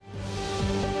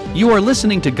You are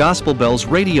listening to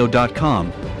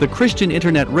GospelBellsRadio.com, the Christian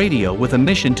internet radio with a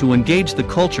mission to engage the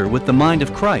culture with the mind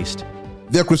of Christ.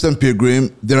 Dear Christian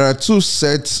Pilgrim, there are two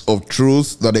sets of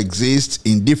truths that exist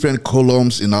in different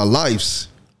columns in our lives.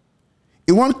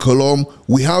 In one column,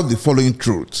 we have the following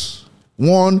truths.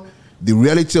 1, the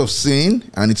reality of sin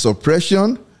and its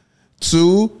oppression.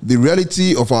 2, the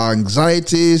reality of our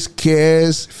anxieties,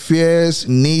 cares, fears,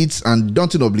 needs, and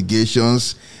daunting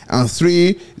obligations. And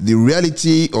 3, the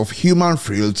reality of human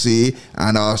frailty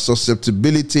and our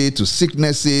susceptibility to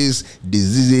sicknesses,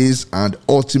 diseases, and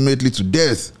ultimately to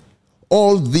death.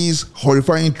 All these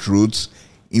horrifying truths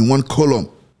in one column.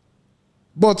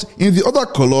 But in the other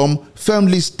column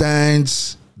firmly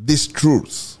stands this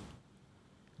truth: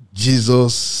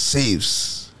 Jesus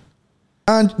saves.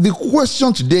 And the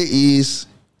question today is,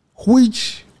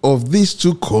 which of these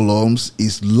two columns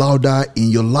is louder in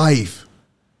your life?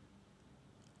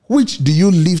 Which do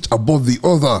you lift above the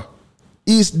other?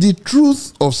 Is the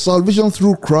truth of salvation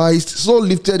through Christ so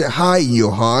lifted high in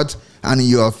your heart and in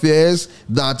your affairs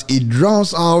that it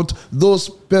drowns out those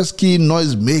pesky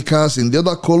noisemakers in the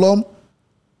other column?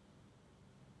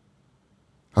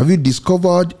 Have you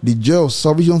discovered the joy of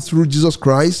salvation through Jesus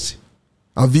Christ?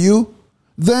 Have you?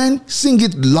 Then sing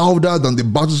it louder than the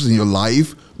battles in your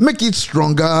life, make it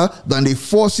stronger than the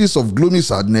forces of gloomy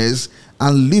sadness,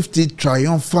 and lift it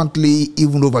triumphantly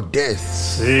even over death.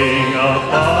 Sing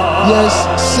above. Yes,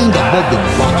 sing above the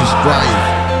battle strife.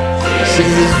 Say,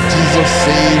 Jesus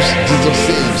saves, Jesus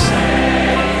saves.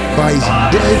 By his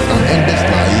death and endless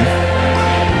life,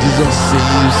 Jesus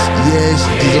saves, yes,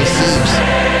 Jesus saves.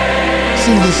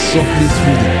 Sing this softly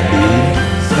through the gloom,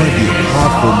 while the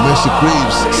heart for mercy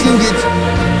craves. Sing it.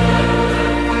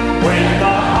 When the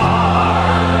heart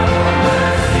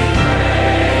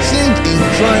Sing in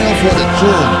triumph for the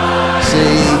throne.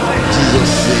 Say, Jesus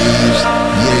saves,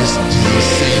 yes, Jesus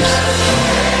saves.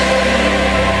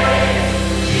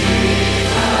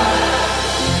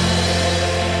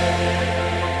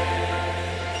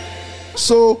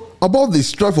 So, above the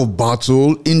strife of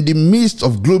battle, in the midst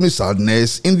of gloomy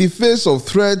sadness, in the face of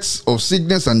threats of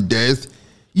sickness and death,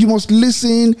 you must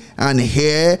listen and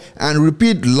hear and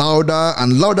repeat louder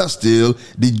and louder still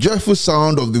the joyful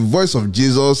sound of the voice of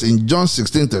Jesus in John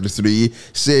 16:33,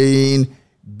 saying,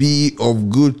 "Be of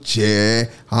good cheer,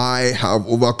 I have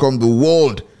overcome the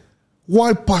world."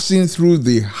 While passing through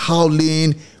the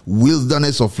howling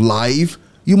wilderness of life,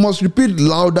 you must repeat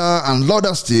louder and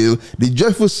louder still the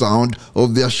joyful sound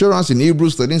of the assurance in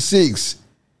Hebrews 13:6.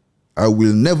 I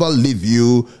will never leave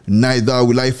you, neither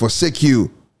will I forsake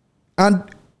you. And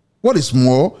what is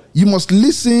more, you must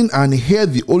listen and hear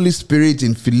the Holy Spirit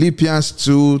in Philippians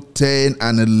 2:10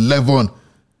 and 11.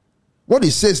 What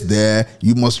it says there,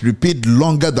 you must repeat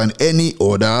longer than any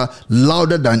other,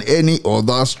 louder than any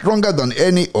other, stronger than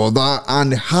any other,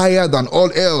 and higher than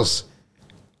all else.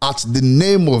 At the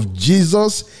name of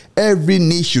Jesus, every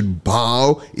knee should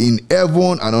bow in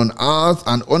heaven and on earth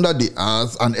and under the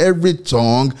earth, and every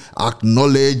tongue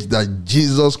acknowledge that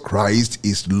Jesus Christ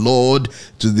is Lord,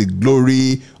 to the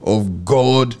glory of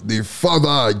God the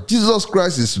Father. Jesus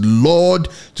Christ is Lord,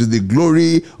 to the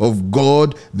glory of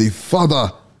God the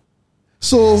Father.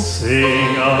 So,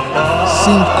 sing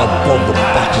above the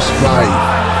battle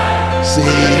strife. Say,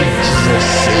 Jesus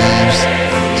saves,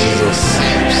 Jesus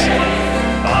saves.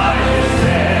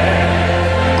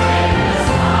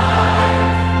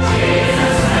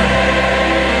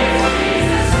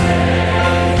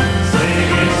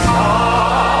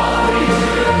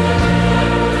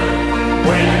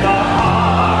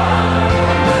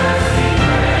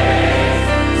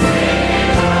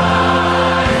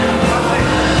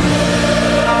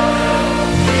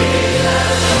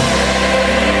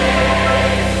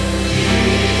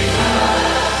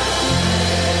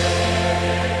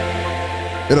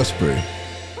 Let us pray.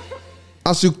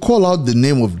 As you call out the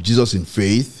name of Jesus in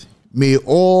faith, may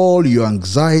all your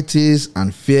anxieties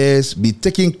and fears be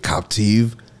taken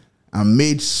captive and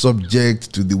made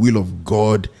subject to the will of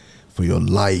God for your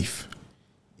life.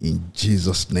 In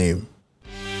Jesus' name,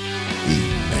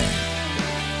 amen.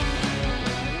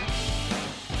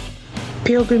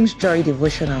 Pilgrim's Joy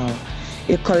Devotional,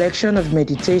 a collection of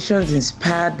meditations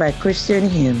inspired by Christian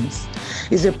hymns,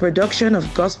 is a production of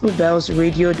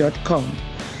GospelBellsRadio.com,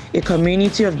 a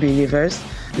community of believers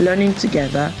learning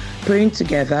together, praying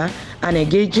together, and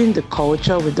engaging the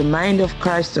culture with the mind of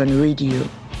Christ on radio.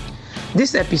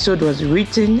 This episode was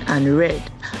written and read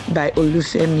by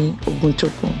Olufemi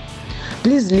Oguntokun.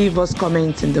 Please leave us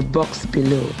comments in the box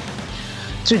below.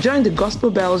 To join the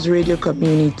Gospel Bells Radio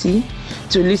community,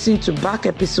 to listen to back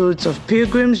episodes of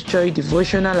Pilgrim's Joy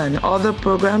Devotional and other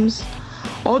programs,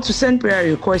 or to send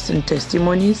prayer requests and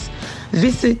testimonies,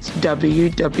 visit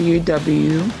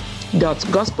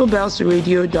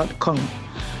www.gospelbellsradio.com.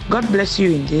 God bless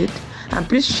you indeed, and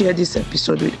please share this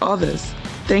episode with others.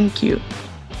 Thank you.